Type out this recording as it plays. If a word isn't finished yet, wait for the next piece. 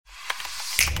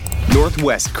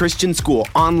Northwest Christian School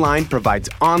Online provides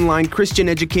online Christian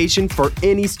education for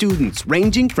any students,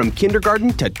 ranging from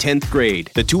kindergarten to 10th grade.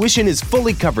 The tuition is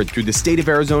fully covered through the state of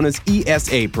Arizona's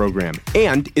ESA program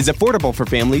and is affordable for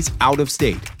families out of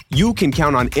state. You can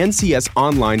count on NCS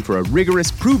Online for a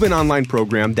rigorous, proven online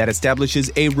program that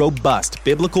establishes a robust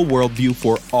biblical worldview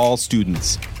for all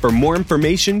students. For more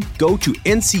information, go to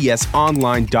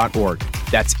ncsonline.org.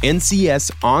 That's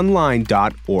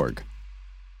ncsonline.org.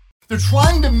 They're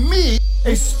trying to meet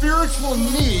a spiritual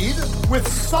need with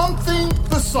something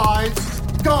besides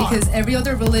God. Because every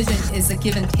other religion is a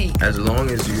give and take. As long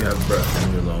as you have breath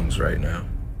in your lungs right now,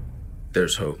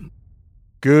 there's hope.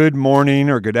 Good morning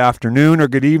or good afternoon or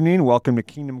good evening. Welcome to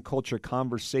Kingdom Culture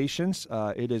Conversations.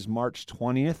 It is March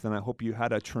 20th, and I hope you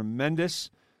had a tremendous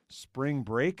spring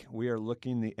break. We are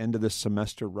looking the end of the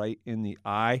semester right in the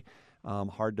eye.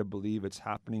 Hard to believe it's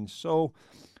happening so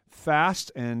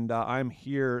fast, and I'm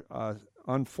here,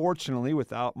 unfortunately,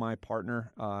 without my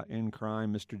partner in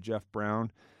crime, Mr. Jeff Brown.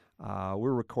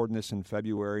 We're recording this in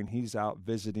February, and he's out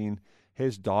visiting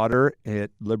his daughter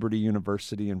at Liberty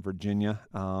University in Virginia.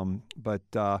 But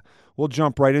we'll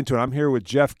jump right into it. I'm here with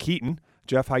Jeff Keaton.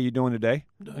 Jeff, how you doing today?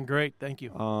 Doing great, thank you.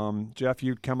 Jeff,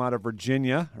 you come out of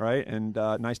Virginia, right? And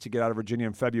nice to get out of Virginia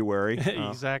in February.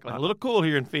 Exactly. A little cool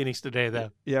here in Phoenix today,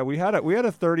 though. Yeah, we had a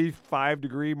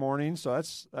 35-degree morning, so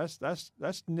that's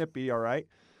nippy, all right.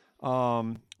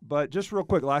 But just real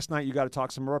quick, last night you got to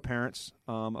talk to some of our parents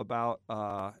about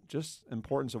just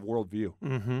importance of worldview.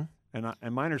 Mm-hmm. And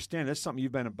my understanding, that's something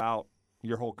you've been about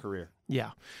your whole career.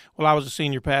 Yeah. Well, I was a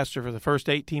senior pastor for the first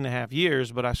 18 and a half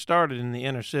years, but I started in the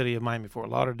inner city of Miami, Fort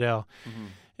Lauderdale. Mm-hmm.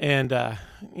 And,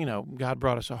 God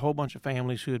brought us a whole bunch of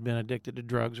families who had been addicted to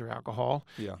drugs or alcohol.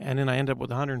 Yeah. And then I ended up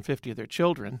with 150 of their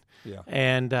children. Yeah.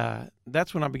 And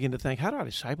that's when I began to think, how do I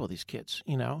disciple these kids,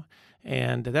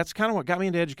 And that's kind of what got me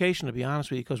into education, to be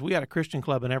honest with you, because we had a Christian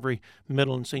club in every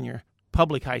middle and senior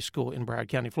public high school in Broward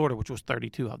County, Florida, which was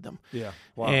 32 of them. Yeah.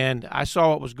 Wow. And I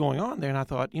saw what was going on there, and I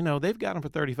thought, they've got them for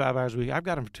 35 hours a week. I've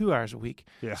got them for 2 hours a week.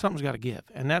 Yeah. Something's got to give.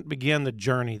 And that began the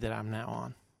journey that I'm now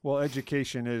on. Well,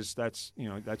 education that's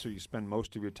where you spend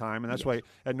most of your time. And that's why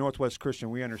at Northwest Christian,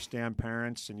 we understand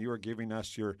parents, and you are giving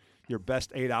us your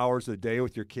best 8 hours a day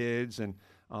with your kids, and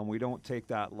we don't take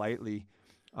that lightly.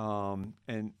 And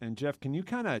Jeff, can you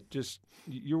kind of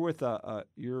you're with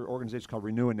your organization called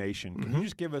Renewanation. Can you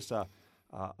just give us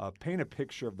paint a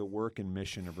picture of the work and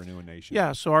mission of Renewanation?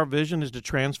 Yeah, so our vision is to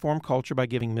transform culture by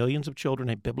giving millions of children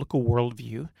a biblical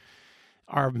worldview.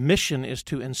 Our mission is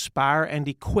to inspire and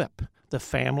equip the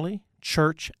family,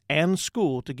 church, and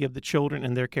school to give the children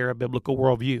in their care a biblical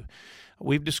worldview.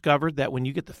 We've discovered that when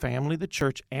you get the family, the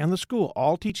church, and the school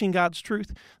all teaching God's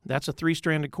truth, that's a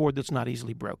three-stranded cord that's not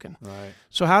easily broken. Right.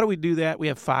 So how do we do that? We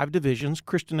have 5 divisions.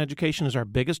 Christian education is our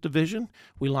biggest division.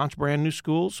 We launch brand new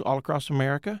schools all across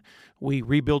America. We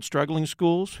rebuild struggling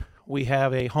schools. We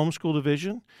have a homeschool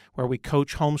division where we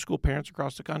coach homeschool parents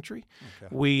across the country.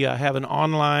 Okay. We have an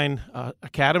online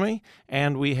academy,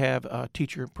 and we have a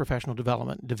teacher professional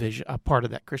development division, a part of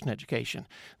that Christian education.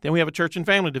 Then we have a church and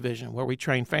family division where we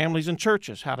train families and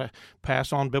churches how to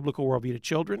pass on biblical worldview to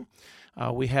children.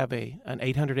 We have an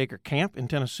 800-acre camp in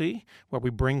Tennessee where we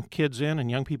bring kids in and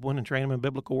young people in and train them in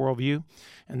biblical worldview.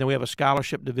 And then we have a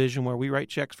scholarship division where we write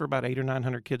checks for about 800 or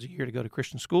 900 kids a year to go to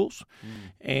Christian schools.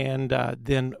 And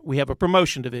then we have a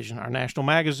promotion division, our national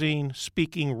magazine,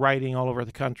 speaking, writing all over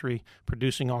the country,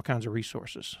 producing all kinds of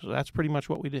resources. So that's pretty much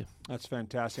what we do. That's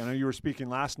fantastic. I know you were speaking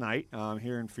last night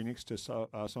here in Phoenix to some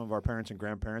of our parents and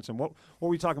grandparents. And what were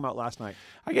we talking about last night?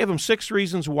 I gave them 6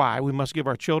 reasons why we must give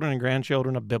our children and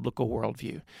grandchildren a biblical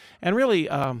worldview. And really,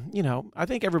 I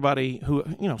think everybody who,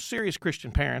 serious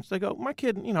Christian parents, they go, my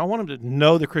kid, I want him to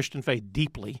know the Christian faith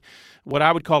deeply, what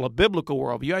I would call a biblical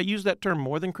worldview. I use that term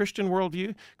more than Christian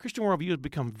worldview. Christian worldview has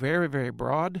become very, very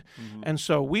broad. Mm-hmm. And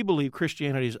so we believe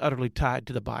Christianity is utterly tied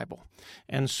to the Bible.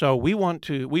 And so we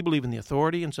believe in the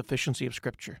authority and sufficiency of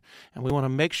Scripture. And we want to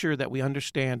make sure that we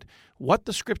understand what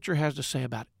the Scripture has to say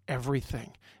about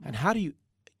everything. And how do you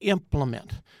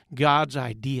implement God's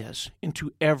ideas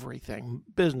into everything: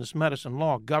 business, medicine,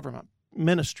 law, government,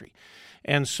 ministry.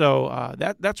 And so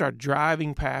that's our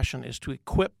driving passion, is to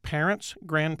equip parents,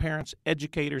 grandparents,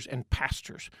 educators, and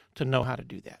pastors to know how to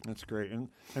do that. That's great. And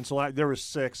so there was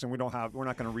 6, and we're not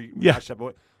going to rehash that.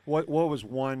 But what was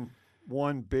one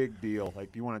big deal?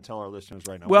 Like, you want to tell our listeners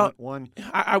right now? Well,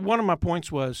 one of my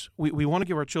points was we want to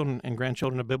give our children and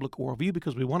grandchildren a biblical worldview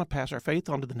because we want to pass our faith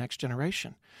on to the next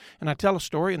generation. And I tell a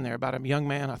story in there about a young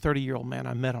man, a 30-year-old man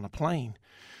I met on a plane,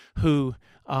 who,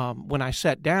 when I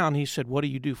sat down, he said, "What do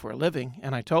you do for a living?"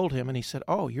 And I told him, and he said,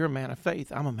 "Oh, you're a man of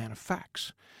faith. I'm a man of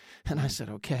facts." And I said,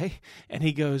 okay. And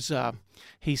he goes,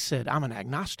 he said, I'm an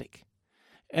agnostic.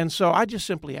 And so I just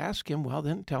simply asked him, well,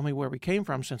 then tell me where we came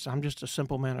from, since I'm just a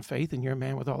simple man of faith and you're a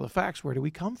man with all the facts. Where do we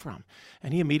come from?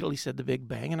 And he immediately said the Big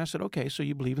Bang. And I said, okay, so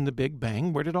you believe in the Big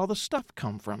Bang. Where did all the stuff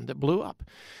come from that blew up?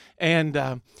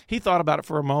 And he thought about it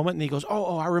for a moment, and he goes,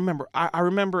 I remember. I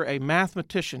remember a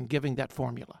mathematician giving that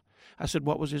formula. I said,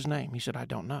 what was his name? He said, I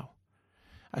don't know.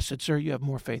 I said, sir, you have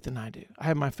more faith than I do. I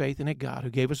have my faith in a God who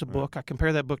gave us a book. I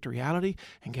compare that book to reality,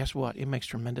 and guess what? It makes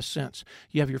tremendous sense.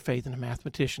 You have your faith in a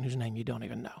mathematician whose name you don't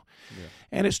even know. Yeah.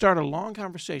 And it started a long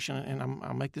conversation, and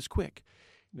I'll make this quick.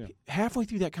 Yeah. Halfway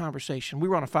through that conversation, we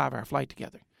were on a 5-hour flight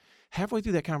together. Halfway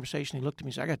through that conversation, he looked at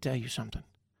me and said, I got to tell you something.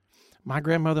 My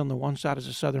grandmother on the one side is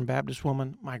a Southern Baptist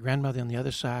woman. My grandmother on the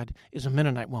other side is a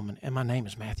Mennonite woman, and my name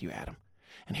is Matthew Adam.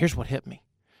 And here's what hit me.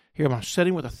 Here I'm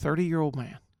sitting with a 30-year-old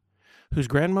man whose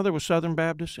grandmother was Southern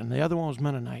Baptist and the other one was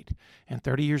Mennonite, and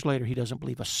 30 years later he doesn't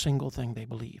believe a single thing they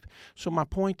believe. So my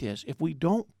point is, if we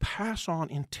don't pass on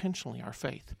intentionally our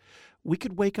faith, we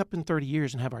could wake up in 30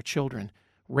 years and have our children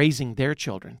raising their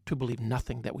children to believe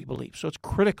nothing that we believe. So it's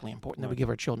critically important that we give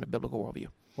our children a biblical worldview.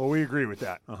 Well, we agree with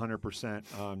that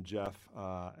 100%, Jeff.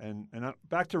 And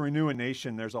back to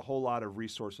Renewanation, there's a whole lot of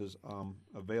resources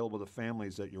available to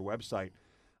families at your website.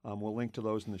 We'll link to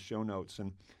those in the show notes.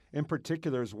 And in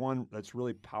particular, there's one that's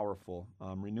really powerful.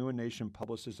 Renewanation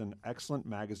publishes an excellent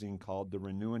magazine called the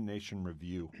Renewanation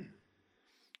Review.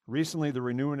 Recently, the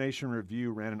Renewanation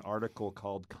Review ran an article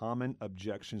called Common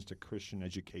Objections to Christian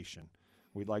Education.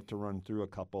 We'd like to run through a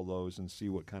couple of those and see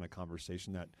what kind of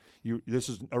conversation that this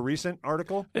is a recent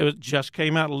article? It just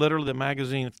came out, literally, the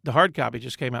magazine, the hard copy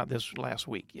just came out this last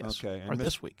week, yes. Okay. Or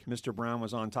this week. Mr. Brown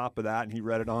was on top of that, and he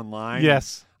read it online.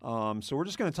 Yes. So we're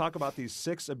just going to talk about these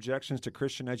 6 objections to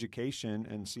Christian education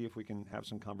and see if we can have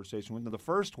some conversation with them. The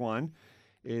first one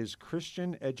is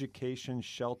Christian education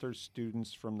shelters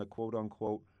students from the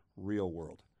quote-unquote real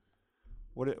world.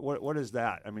 What is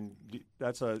that? I mean,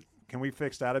 can we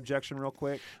fix that objection real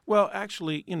quick? Well,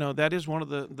 actually, that is one of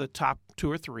the top 2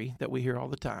 or 3 that we hear all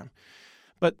the time.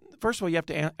 But first of all, you have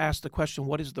to ask the question,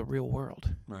 what is the real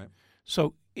world? Right.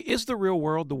 So is the real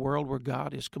world the world where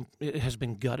God has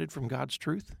been gutted from God's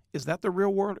truth? Is that the real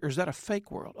world, or is that a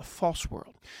fake world, a false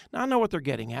world? Now, I know what they're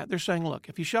getting at. They're saying, look,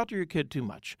 if you shelter your kid too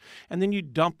much, and then you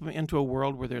dump them into a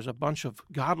world where there's a bunch of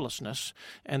godlessness,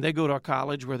 and they go to a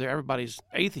college where everybody's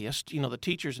atheist, the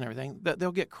teachers and everything,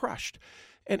 they'll get crushed.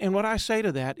 And what I say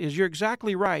to that is, you're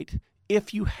exactly right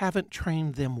if you haven't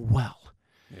trained them well.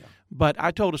 Yeah. But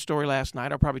I told a story last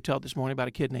night, I'll probably tell it this morning, about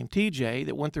a kid named TJ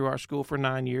that went through our school for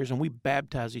 9 years, and we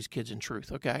baptized these kids in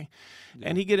truth, okay? Yeah.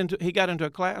 And he got into a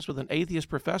class with an atheist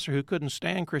professor who couldn't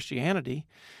stand Christianity,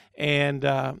 and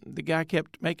the guy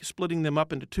kept splitting them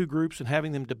up into 2 groups and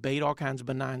having them debate all kinds of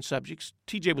benign subjects.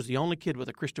 TJ was the only kid with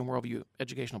a Christian worldview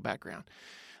educational background.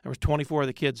 There was 24 of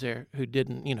the kids there who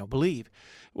didn't, believe.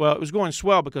 Well, it was going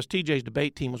swell because TJ's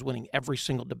debate team was winning every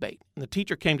single debate. And the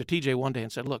teacher came to TJ one day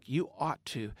and said, look, you ought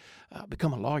to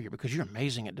become a lawyer because you're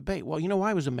amazing at debate. Well, you know why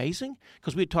he was amazing?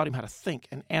 Because we had taught him how to think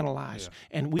and analyze,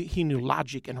 and he knew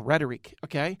logic and rhetoric,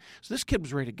 okay? So this kid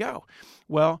was ready to go.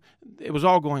 Well, it was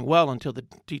all going well until the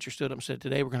teacher stood up and said,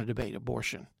 today we're going to debate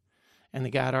abortion. And the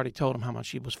guy had already told him how much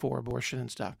he was for abortion and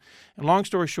stuff. And long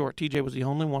story short, TJ was the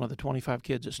only one of the 25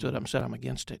 kids that stood up and said, I'm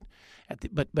against it.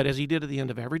 But as he did at the end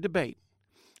of every debate,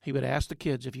 he would ask the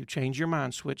kids, if you change your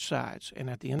mind, switch sides. And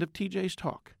at the end of TJ's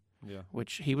talk,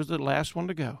 which he was the last one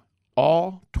to go,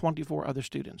 all 24 other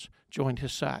students joined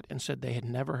his side and said they had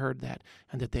never heard that,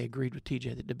 and that they agreed with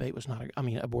TJ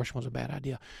that abortion was a bad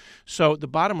idea. So the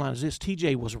bottom line is this: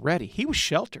 TJ was ready. He was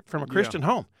sheltered from a Christian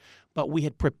home, but we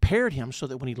had prepared him so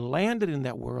that when he landed in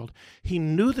that world, he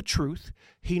knew the truth.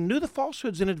 He knew the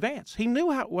falsehoods in advance. He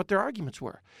knew what their arguments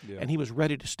were, and he was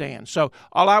ready to stand. So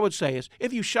all I would say is,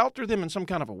 if you shelter them in some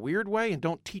kind of a weird way and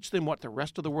don't teach them what the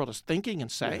rest of the world is thinking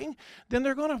and saying, then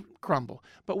they're going to crumble.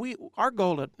 But our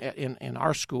goal in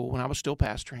our school, when I was still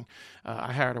pastoring,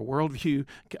 I hired a worldview.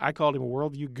 I called him a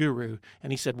worldview guru,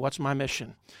 and he said, what's my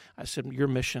mission? I said, your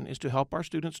mission is to help our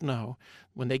students know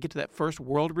when they get to that first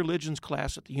world religions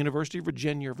class at the University of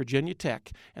Virginia or Virginia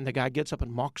Tech, and the guy gets up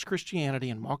and mocks Christianity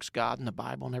and mocks God and the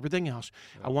Bible and everything else,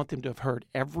 I want them to have heard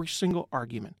every single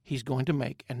argument he's going to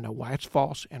make and know why it's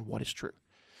false and what is true.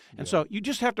 And so you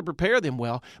just have to prepare them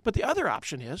well. But the other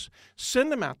option is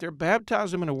send them out there,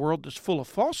 baptize them in a world that's full of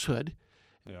falsehood,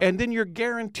 and then you're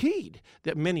guaranteed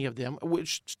that many of them,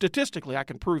 which statistically I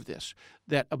can prove this,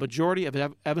 that a majority of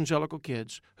evangelical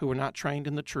kids who are not trained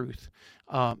in the truth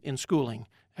in schooling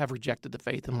have rejected the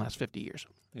faith in the last 50 years,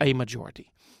 a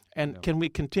majority. And can we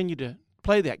continue to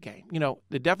play that game.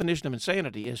 The definition of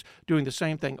insanity is doing the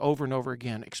same thing over and over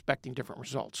again, expecting different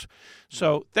results.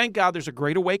 So thank God there's a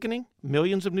great awakening.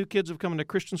 Millions of new kids have come into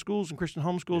Christian schools and Christian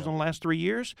homeschools in the last 3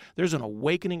 years. There's an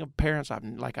awakening of parents I've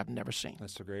never seen.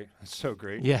 That's so great. That's so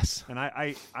great. Yes. And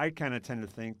I kind of tend to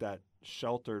think that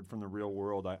sheltered from the real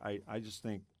world, I just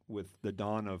think with the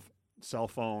dawn of cell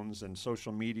phones and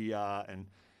social media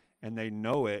and they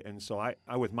know it. And so I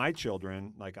with my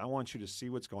children, like, I want you to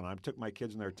see what's going on. I took my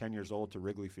kids when they were 10 years old to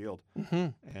Wrigley Field,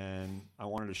 and I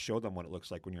wanted to show them what it looks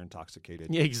like when you're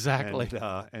intoxicated. Yeah, exactly.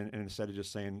 And instead of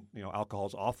just saying,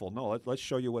 alcohol's awful, no, let's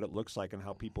show you what it looks like and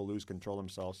how people lose control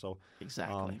themselves. So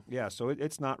exactly. So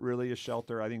it's not really a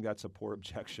shelter. I think that's a poor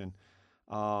objection.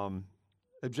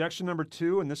 Objection number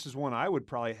 2, and this is one I would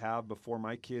probably have before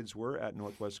my kids were at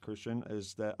Northwest Christian,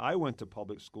 is that I went to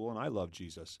public school and I love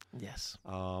Jesus. Yes.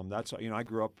 That's I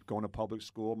grew up going to public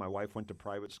school. My wife went to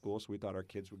private school, so we thought our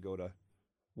kids would go to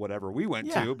whatever we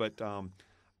went to. But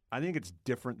I think it's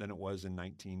different than it was in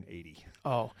 1980.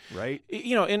 Oh, right.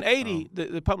 In 80,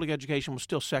 the public education was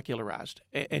still secularized,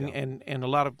 and a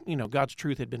lot of God's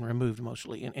truth had been removed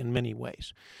mostly in many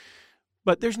ways.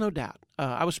 But there's no doubt.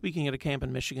 I was speaking at a camp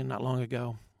in Michigan not long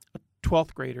ago. A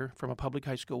 12th grader from a public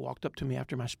high school walked up to me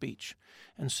after my speech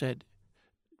and said,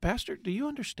 "Pastor, do you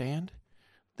understand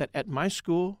that at my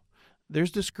school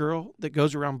there's this girl that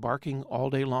goes around barking all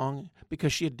day long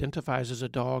because she identifies as a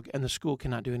dog and the school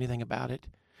cannot do anything about it?"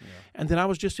 Yeah. And then I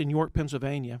was just in York,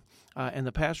 Pennsylvania, and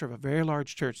the pastor of a very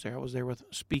large church there, I was there with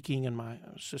speaking, and my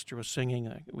sister was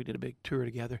singing. We did a big tour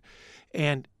together.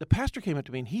 And the pastor came up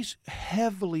to me, and he's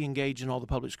heavily engaged in all the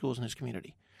public schools in his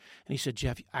community. And he said,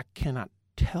 "Jeff, I cannot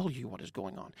tell you what is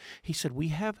going on." He said, "We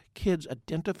have kids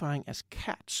identifying as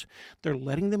cats. They're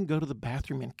letting them go to the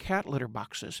bathroom in cat litter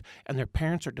boxes, and their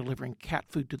parents are delivering cat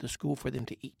food to the school for them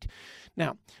to eat."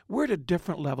 Now, we're at a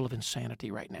different level of insanity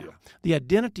right now. Yeah. The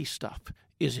identity stuff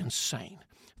is insane.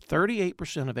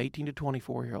 38% of 18 to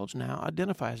 24-year-olds now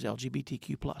identify as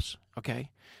LGBTQ+,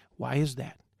 okay? Why is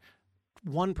that?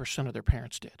 1% of their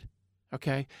parents did.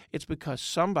 Okay, it's because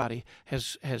somebody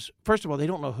has. First of all, they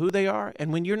don't know who they are,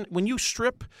 and when you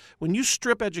strip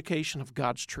education of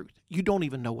God's truth, you don't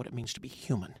even know what it means to be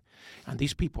human. And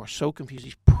these people are so confused.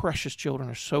 These precious children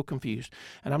are so confused.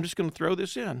 And I'm just going to throw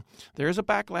this in. There is a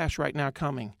backlash right now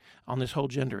coming on this whole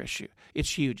gender issue.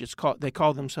 It's huge. They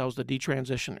call themselves the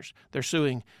detransitioners. They're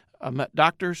suing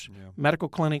doctors, medical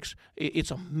clinics. It's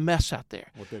a mess out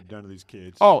there. What they've done to these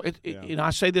kids. Oh,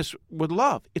 I say this with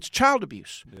love. It's child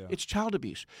abuse. Yeah. It's child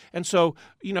abuse. And so,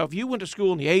 if you went to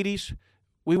school in the 80s,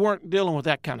 we weren't dealing with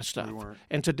that kind of stuff.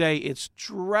 And today it's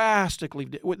drastically,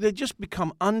 they just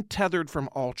become untethered from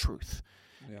all truth.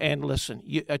 Yeah. And listen,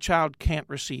 a child can't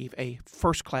receive a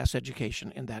first-class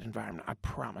education in that environment, I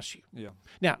promise you. Yeah.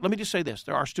 Now, let me just say this.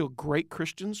 There are still great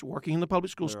Christians working in the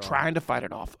public schools trying to fight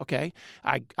it off, okay?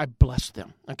 I bless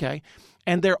them, okay?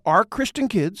 And there are Christian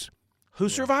kids who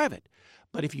survive it.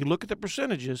 But if you look at the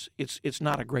percentages, it's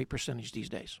not a great percentage these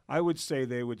days. I would say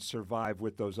they would survive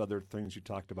with those other things you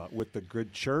talked about, with the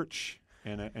good church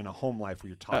and a home life where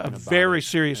you're talking about a very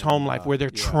serious home life where they're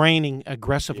training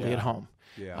aggressively at home.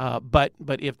 Yeah. But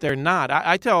if they're not,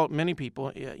 I tell many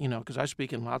people, because I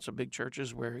speak in lots of big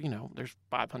churches where, there's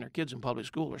 500 kids in public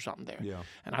school or something there. Yeah.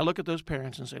 And I look at those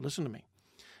parents and say, listen to me.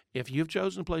 If you've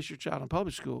chosen to place your child in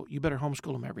public school, you better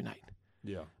homeschool them every night.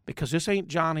 Yeah. Because this ain't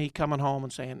Johnny coming home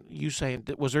and saying,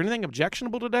 was there anything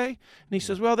objectionable today? And he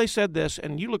says, well, they said this.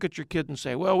 And you look at your kid and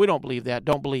say, well, we don't believe that.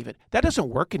 Don't believe it. That doesn't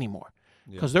work anymore.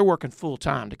 Because they're working full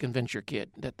time to convince your kid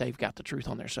that they've got the truth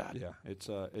on their side. Yeah, it's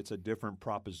a different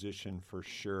proposition for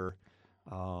sure,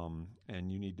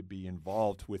 and you need to be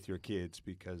involved with your kids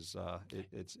because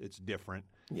it's different.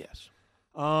 Yes.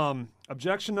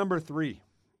 Objection number 3: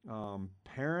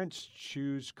 parents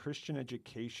choose Christian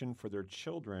education for their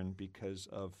children because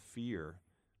of fear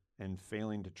and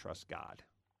failing to trust God.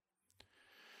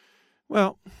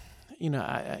 Well,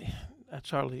 I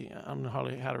don't know how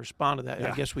to respond to that.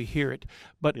 Yeah. I guess we hear it.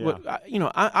 But,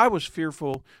 I was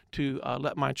fearful to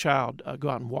let my child go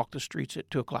out and walk the streets at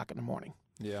 2 o'clock in the morning.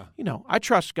 Yeah. I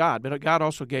trust God, but God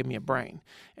also gave me a brain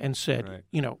and said,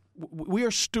 we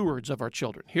are stewards of our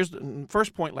children. Here's the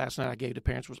first point last night I gave to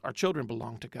parents was our children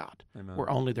belong to God. Amen. We're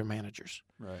only their managers.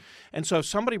 Right. And so if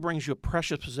somebody brings you a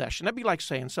precious possession, that'd be like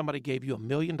saying somebody gave you $1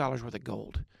 million worth of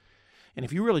gold. And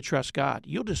if you really trust God,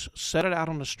 you'll just set it out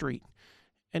on the street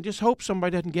and just hope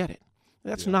somebody doesn't get it.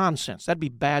 That's nonsense. That'd be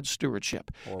bad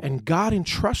stewardship. Horrible. And God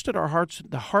entrusted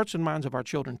the hearts and minds of our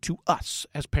children to us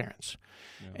as parents.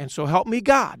 Yeah. And so help me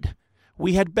God.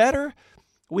 We had better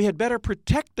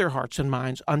protect their hearts and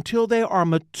minds until they are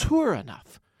mature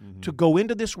enough to go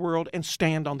into this world and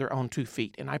stand on their own 2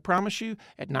 feet. And I promise you,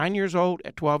 at 9 years old,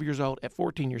 at 12 years old, at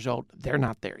 14 years old, they're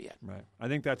not there yet. Right. I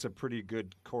think that's a pretty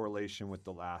good correlation with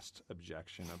the last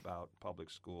objection about public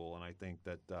school. And I think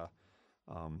that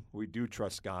we do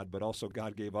trust God, but also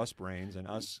God gave us brains and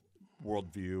us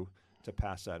worldview to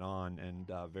pass that on. And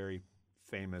very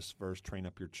famous verse, train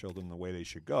up your children the way they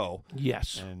should go.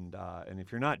 Yes. And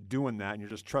if you're not doing that and you're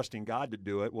just trusting God to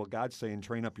do it, well, God's saying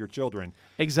train up your children.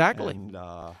 Exactly. And,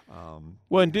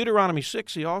 well, in Deuteronomy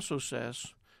 6, he also says,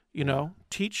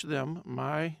 teach them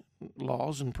my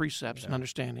laws and precepts and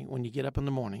understanding when you get up in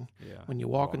the morning, when you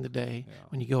walk in the day,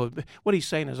 when you go. What he's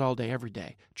saying is all day, every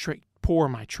day, pour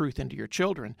my truth into your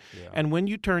children. Yeah. And when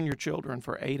you turn your children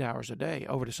for 8 hours a day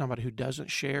over to somebody who doesn't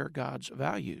share God's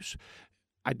values,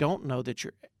 I don't know that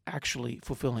you're actually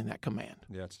fulfilling that command.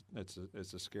 Yeah,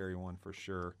 it's a scary one for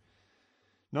sure.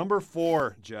 Number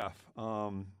 4, Jeff,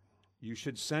 you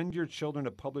should send your children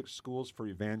to public schools for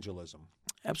evangelism.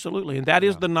 Absolutely, and that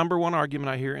is the number one argument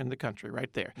I hear in the country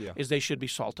right there, is they should be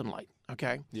salt and light,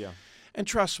 okay? Yeah. And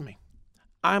trust me,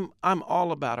 I'm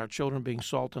all about our children being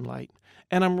salt and light,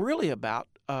 and I'm really about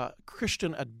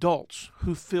Christian adults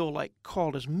who feel like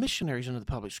called as missionaries into the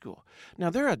public school. Now,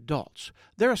 they're adults.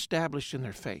 They're established in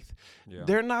their faith. Yeah.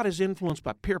 They're not as influenced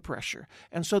by peer pressure,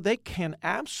 and so they can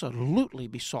absolutely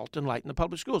be salt and light in the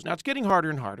public schools. Now, it's getting harder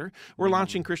and harder. We're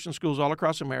launching Christian schools all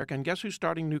across America, and guess who's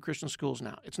starting new Christian schools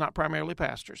now? It's not primarily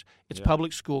pastors. It's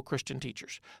public school Christian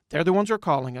teachers. They're the ones who are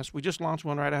calling us. We just launched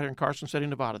one right out here in Carson City,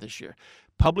 Nevada this year.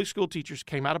 Public school teachers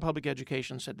came out of public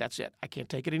education and said, that's it. I can't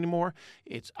take it anymore.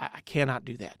 I cannot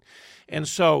do that. And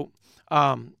so,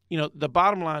 the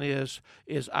bottom line is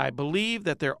I believe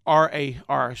that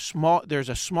there's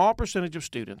a small percentage of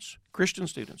students, Christian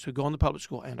students, who go in the public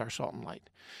school and are salt and light.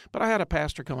 But I had a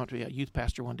pastor come up to me, a youth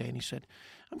pastor one day, and he said,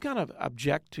 I'm kind of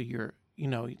object to your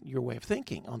way of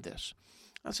thinking on this.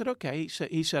 I said, okay.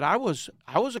 He said, I was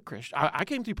a Christian. I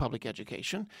came through public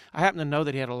education. I happen to know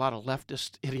that he had a lot of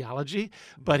leftist ideology,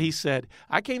 but he said,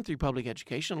 I came through public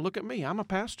education. Look at me. I'm a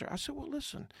pastor. I said, well,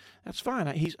 listen, that's fine.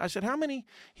 I said, how many?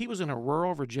 He was in a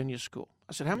rural Virginia school.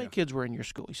 I said, how many kids were in your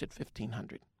school? He said,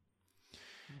 1,500.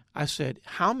 I said,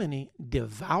 how many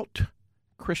devout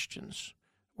Christians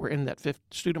were in that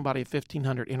student body of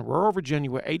 1,500 in rural Virginia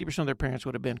where 80% of their parents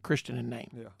would have been Christian in name?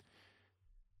 Yeah.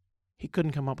 He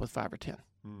couldn't come up with 5 or 10.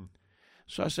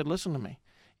 So I said, listen to me.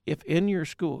 If in your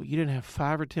school you didn't have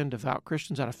 5 or 10 devout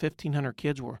Christians out of 1,500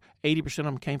 kids where 80% of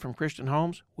them came from Christian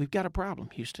homes, we've got a problem,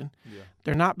 Houston. Yeah.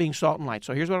 They're not being salt and light.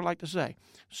 So here's what I'd like to say.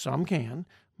 Some can,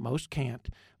 most can't,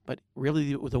 but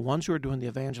really the ones who are doing the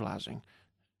evangelizing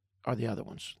are the other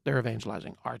ones. They're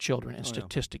evangelizing our children, and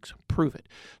statistics prove it.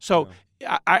 So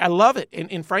I love it.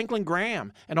 And Franklin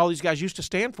Graham and all these guys used to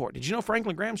stand for it. Did you know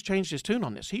Franklin Graham's changed his tune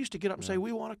on this? He used to get up and say,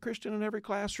 we want a Christian in every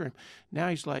classroom. Now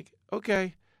he's like,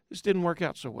 okay, this didn't work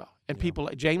out so well. And people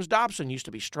like James Dobson used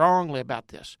to be strongly about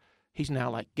this. He's now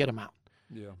like, get them out.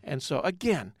 Yeah. And so,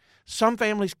 again, some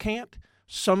families can't.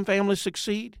 Some families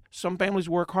succeed. Some families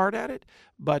work hard at it.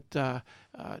 But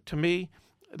to me,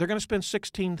 they're going to spend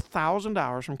 16,000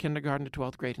 hours from kindergarten to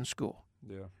 12th grade in school.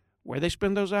 Yeah. Where they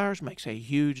spend those hours makes a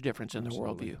huge difference in their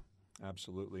worldview.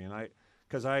 Absolutely. And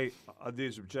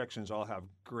these objections all have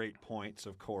great points,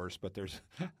 of course, but there's,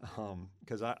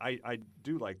 because I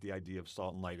do like the idea of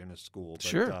salt and light in a school. But,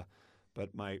 sure.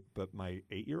 But my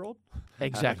 8-year-old?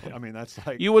 Exactly. I mean, that's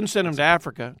like... You wouldn't send him to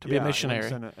Africa to be a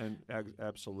missionary.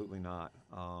 Absolutely not.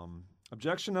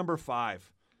 Objection number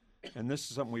 5. And this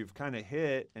is something we've kind of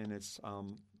hit, and it's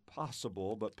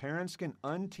possible, but parents can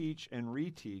unteach and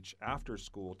reteach after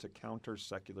school to counter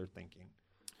secular thinking.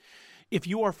 If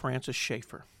you are Francis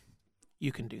Schaeffer,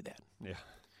 you can do that. Yeah.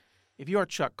 If you are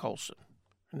Chuck Colson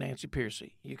or Nancy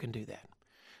Pearcey, you can do that.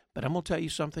 But I'm going to tell you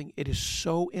something. It is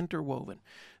so interwoven.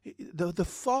 The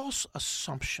false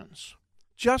assumptions,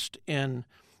 just in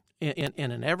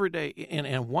an everyday,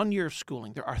 in 1 year of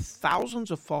schooling, there are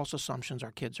thousands of false assumptions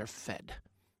our kids are fed.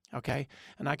 Okay?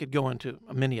 And I could go into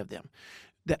many of them.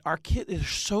 That our kid is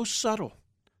so subtle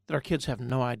that our kids have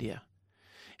no idea.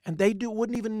 And they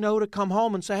wouldn't even know to come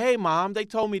home and say, hey, Mom, they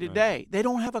told me today. Right. They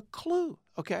don't have a clue,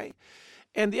 okay?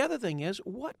 And the other thing is,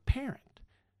 what parent?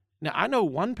 Now, I know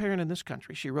one parent in this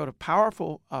country. She wrote a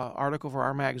powerful article for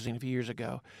our magazine a few years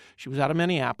ago. She was out of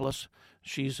Minneapolis.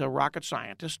 She's a rocket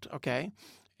scientist, okay?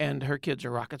 And her kids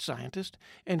are rocket scientists,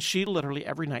 and she literally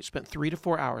every night spent 3 to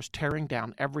 4 hours tearing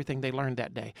down everything they learned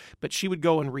that day. But she would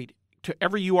go and read to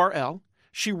every URL.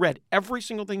 She read every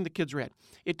single thing the kids read.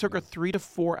 It took her 3 to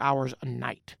 4 hours a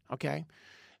night, okay?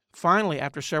 Finally,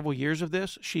 after several years of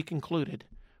this, she concluded,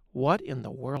 what in the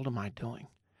world am I doing?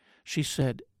 She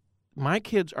said, my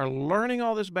kids are learning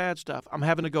all this bad stuff. I'm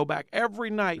having to go back every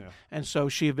night. Yeah. And so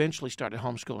she eventually started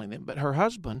homeschooling them. But her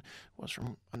husband was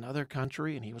from another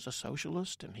country, and he was a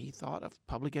socialist, and he thought of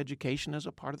public education as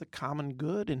a part of the common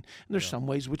good. And there's some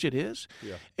ways which it is.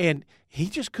 Yeah. And he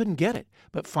just couldn't get it.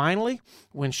 But finally,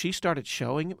 when she started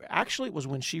showing, actually it was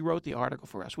when she wrote the article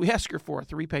for us. We asked her for a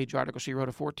 3-page article. She wrote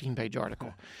a 14-page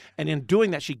article. And in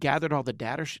doing that, she gathered all the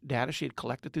data she had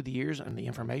collected through the years and the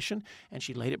information, and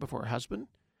she laid it before her husband.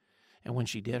 And when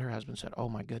she did, her husband said, "Oh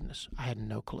my goodness, I had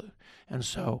no clue." And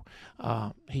so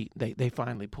they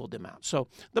finally pulled them out. So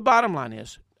the bottom line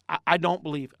is, I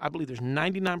believe there's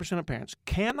 99% of parents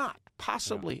cannot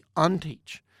possibly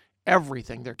unteach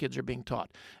everything their kids are being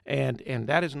taught. And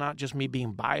that is not just me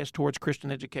being biased towards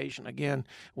Christian education. Again,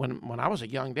 when I was a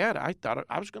young dad, I thought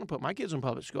I was going to put my kids in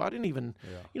public school. I didn't even,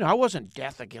 I wasn't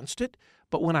death against it.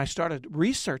 But when I started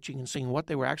researching and seeing what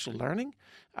they were actually learning,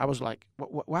 I was like,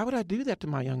 why would I do that to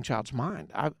my young child's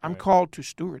mind? I'm called to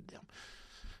steward them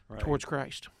towards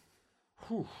Christ.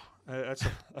 Whew.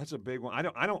 That's a big one.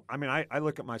 I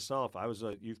look at myself. I was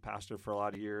a youth pastor for a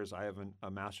lot of years. I have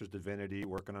a master's divinity,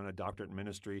 working on a doctorate in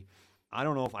ministry. I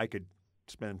don't know if I could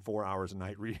spend 4 hours a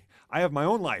night reading. I have my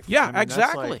own life. Yeah,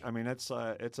 exactly. It's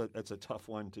a tough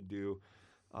one to do.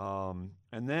 And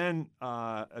then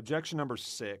objection number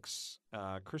 6: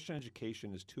 Christian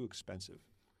education is too expensive.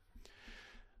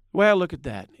 Well, look at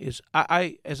that.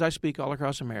 As I speak all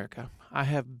across America, I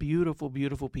have beautiful,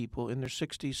 beautiful people in their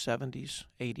 60s, 70s,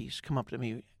 80s come up to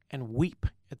me and weep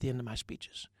at the end of my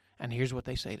speeches. And here's what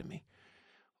they say to me: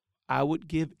 "I would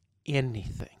give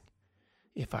anything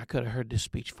if I could have heard this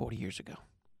speech 40 years ago.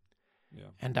 Yeah.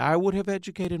 And I would have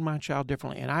educated my child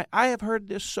differently." And I have heard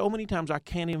this so many times I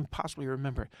can't even possibly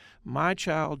remember. My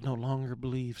child no longer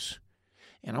believes.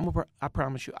 And I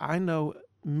promise you, I know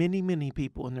many, many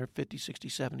people in their 50s,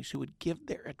 60s, 70s who would give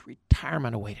their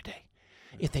retirement away today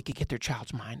if they could get their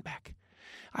child's mind back.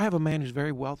 I have a man who's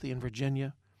very wealthy in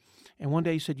Virginia, and one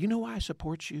day he said, "You know why I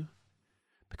support you?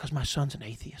 Because my son's an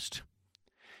atheist."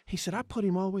 He said, "I put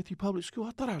him all the way through public school.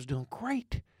 I thought I was doing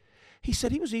great." He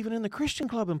said he was even in the Christian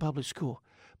club in public school,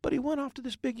 but he went off to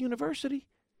this big university,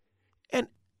 and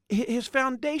his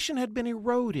foundation had been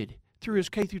eroded through his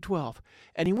K through 12.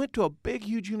 And he went to a big,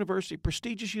 huge university,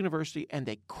 prestigious university, and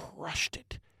they crushed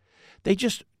it. They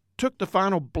just took the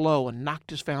final blow and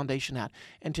knocked his foundation out.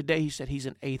 And today he said he's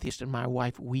an atheist, and my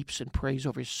wife weeps and prays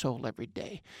over his soul every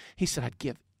day. He said, "I'd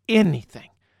give anything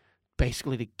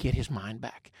basically to get his mind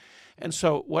back." And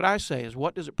so what I say is,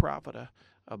 what does it profit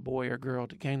a boy or girl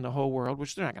to gain the whole world,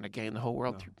 which they're not going to gain the whole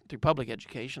world through public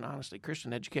education. Honestly,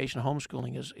 Christian education,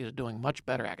 homeschooling is doing much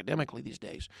better academically these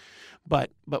days.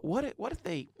 But what if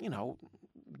they,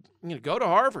 go to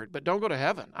Harvard but don't go to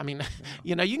heaven? I mean,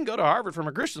 you can go to Harvard from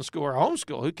a Christian school or a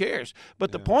homeschool, who cares?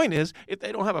 But the point is, if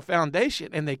they don't have a foundation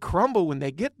and they crumble when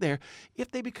they get there,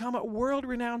 if they become a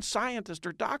world-renowned scientist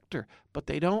or doctor, but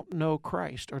they don't know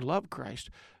Christ or love Christ,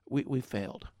 we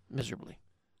failed miserably.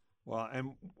 Well,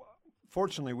 and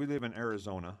fortunately, we live in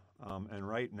Arizona, and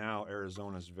right now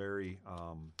Arizona is very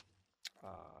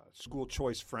school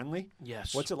choice friendly.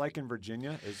 Yes. What's it like in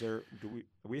Virginia? Do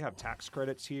we have tax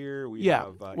credits here? We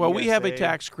have a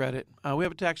tax credit. We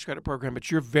have a tax credit program, but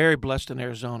you're very blessed in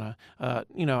Arizona.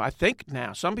 I think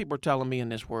now some people are telling me in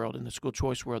this world, in the school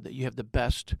choice world, that you have the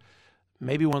best,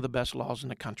 maybe one of the best laws in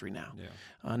the country now. Yeah.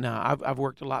 Now, I've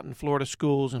worked a lot in Florida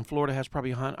schools, and Florida has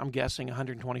probably, I'm guessing,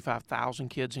 125,000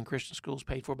 kids in Christian schools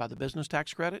paid for by the business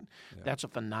tax credit. Yeah. That's a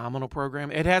phenomenal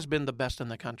program. It has been the best in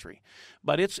the country.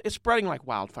 But it's spreading like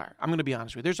wildfire. I'm going to be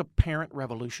honest with you. There's a parent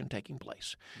revolution taking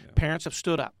place. Yeah. Parents have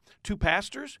stood up. 2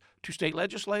 pastors, 2 state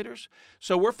legislators.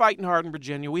 So we're fighting hard in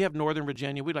Virginia. We have Northern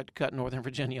Virginia. We'd like to cut Northern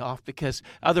Virginia off because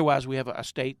otherwise we have a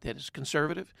state that is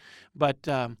conservative. But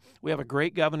we have a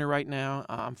great governor right now.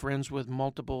 I'm friends with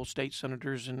multiple state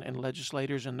senators and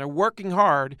legislators, and they're working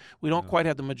hard. We don't quite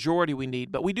have the majority we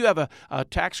need, but we do have a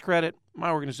tax credit.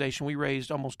 My organization, we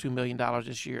raised almost $2 million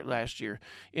last year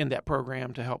in that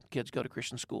program to help kids go to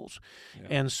Christian schools. Yeah.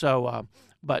 And so,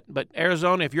 but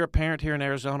Arizona, if you're a parent here in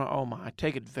Arizona, oh my,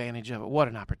 take advantage of it. What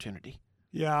an opportunity.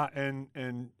 Yeah,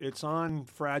 and it's on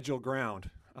fragile ground.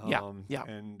 Yeah.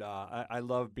 And I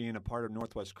love being a part of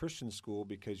Northwest Christian School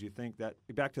because you think that,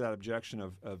 back to that objection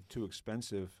of too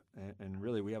expensive, and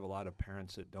really we have a lot of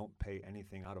parents that don't pay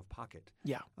anything out of pocket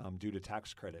due to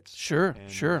tax credits. Sure.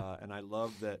 And I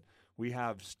love that we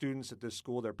have students at this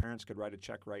school, their parents could write a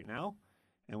check right now,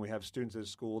 and we have students at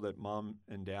this school that mom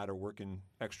and dad are working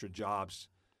extra jobs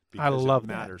because it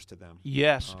matters to them.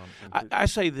 Yes. I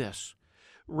say this,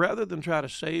 rather than try to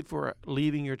save for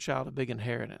leaving your child a big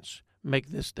inheritance, make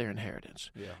this their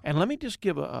inheritance. Yeah. And let me just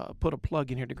put a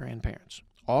plug in here to grandparents.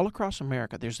 all across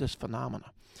America, there's this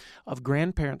phenomena of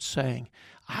grandparents saying,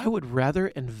 I would rather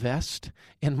invest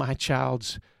in my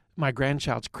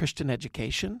grandchild's Christian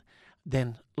education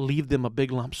than leave them a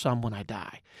big lump sum when I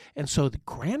die. And so the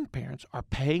grandparents are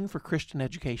paying for Christian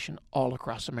education all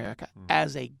across America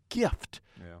as a gift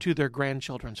to their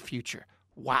grandchildren's future.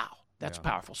 Wow, that's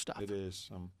powerful stuff. It is.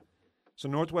 So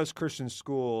Northwest Christian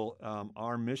School,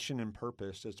 our mission and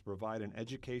purpose is to provide an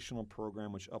educational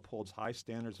program which upholds high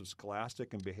standards of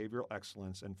scholastic and behavioral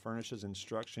excellence and furnishes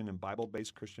instruction in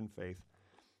Bible-based Christian faith.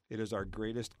 It is our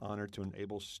greatest honor to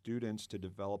enable students to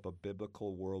develop a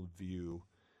biblical worldview,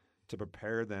 to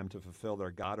prepare them to fulfill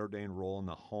their God-ordained role in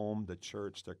the home, the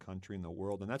church, their country, and the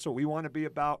world. And that's what we want to be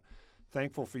about.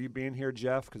 Thankful for you being here,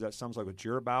 Jeff, because that sounds like what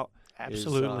you're about.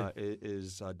 Absolutely.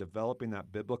 Is developing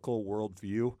that biblical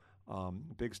worldview.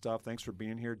 Big stuff. Thanks for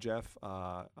being here, Jeff.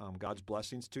 God's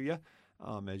blessings to you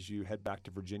as you head back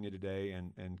to Virginia today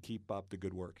and keep up the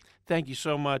good work. Thank you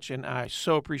so much, and I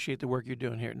so appreciate the work you're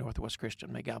doing here at Northwest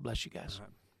Christian. May God bless you guys. All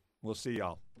right. We'll see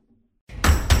y'all.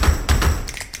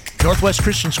 Northwest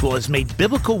Christian School has made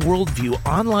Biblical Worldview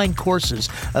online courses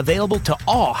available to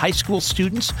all high school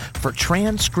students for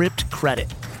transcript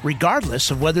credit, regardless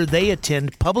of whether they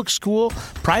attend public school,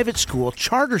 private school,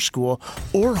 charter school,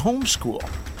 or homeschool.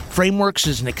 Frameworks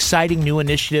is an exciting new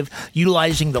initiative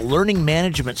utilizing the learning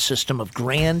management system of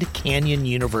Grand Canyon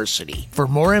University. For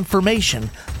more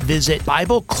information, visit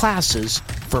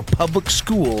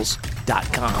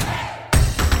BibleClassesForPublicSchools.com.